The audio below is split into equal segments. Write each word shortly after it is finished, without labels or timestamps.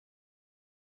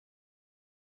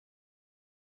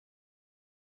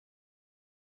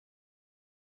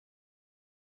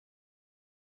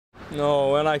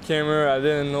No, when I came here, I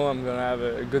didn't know I'm gonna have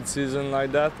a good season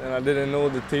like that, and I didn't know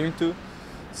the team too.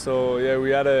 So yeah, we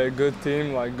had a good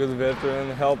team, like good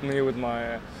veteran, helped me with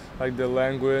my like the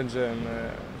language and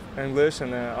English,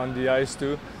 and on the ice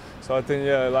too. So I think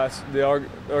the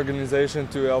organization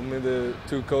to help me, the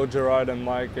two coach Gerard and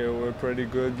Mike were pretty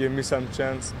good. Gave me some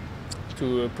chance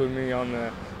to put me on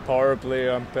the power play,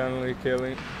 on penalty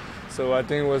killing. So I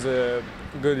think it was a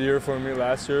good year for me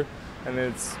last year, and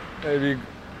it's maybe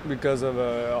because of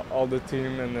all the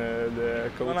team and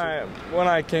the coach. When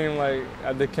I came like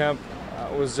at the camp, I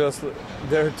was just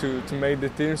there to make the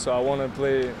team, so I want to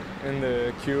play in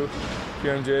the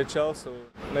QMJHL. So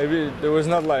maybe there was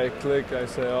not like a click. I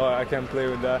said, oh, I can't play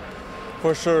with that.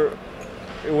 For sure,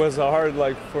 it was hard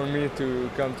like for me to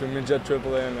come to midget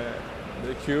AAA and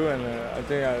the Q, and I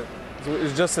think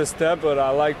it's just a step. But I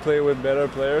like playing with better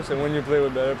players, and when you play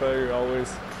with better players, you're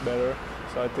always better.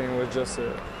 So I think it was just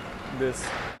this.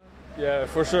 Yeah,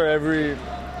 for sure.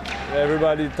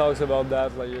 Everybody talks about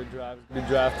that, like you're be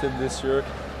drafted this year.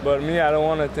 But me, I don't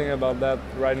want to think about that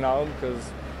right now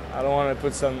because I don't want to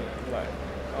put some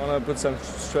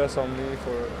stress on me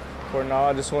for now.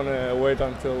 I just want to wait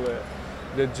until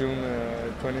the June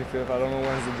 25th. I don't know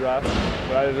when's the draft,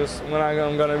 but when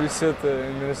I'm gonna be sit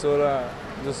in Minnesota,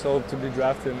 I just hope to be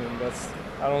drafted, and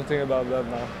I don't think about that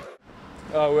now.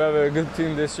 We have a good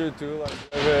team this year too. Like,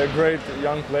 we have a great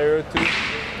young player too.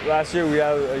 Last year we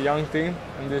had a young team,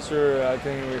 and this year I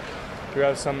think we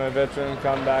have some veteran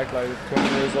come back, like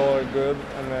 20 years old are good,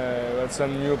 and we had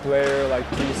some new player like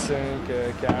T-Sink,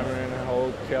 Cameron,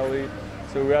 Hope, Kelly.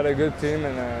 So we had a good team,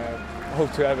 and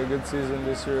hope to have a good season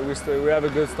this year. We have a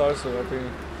good start, so I think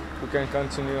we can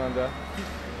continue on that.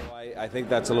 I think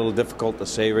that's a little difficult to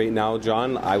say right now,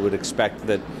 John. I would expect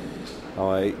that.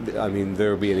 I mean,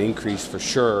 there will be an increase for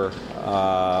sure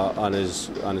on his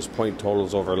point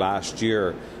totals over last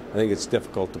year. I think it's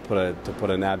difficult to put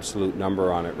an absolute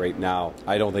number on it right now.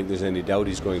 I don't think there's any doubt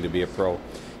he's going to be a pro.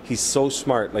 He's so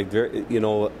smart. Like,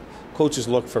 coaches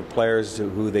look for players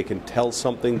who they can tell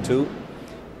something to,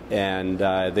 and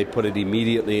they put it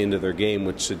immediately into their game,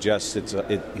 which suggests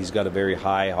he's got a very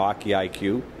high hockey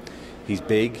IQ. He's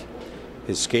big.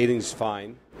 His skating's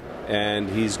fine. And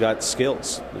he's got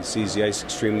skills. He sees the ice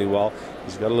extremely well.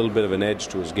 He's got a little bit of an edge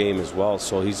to his game as well.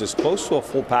 So he's as close to a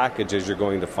full package as you're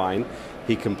going to find.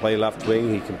 He can play left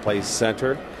wing, he can play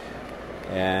center,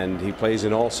 and he plays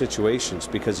in all situations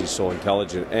because he's so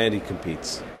intelligent and he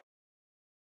competes.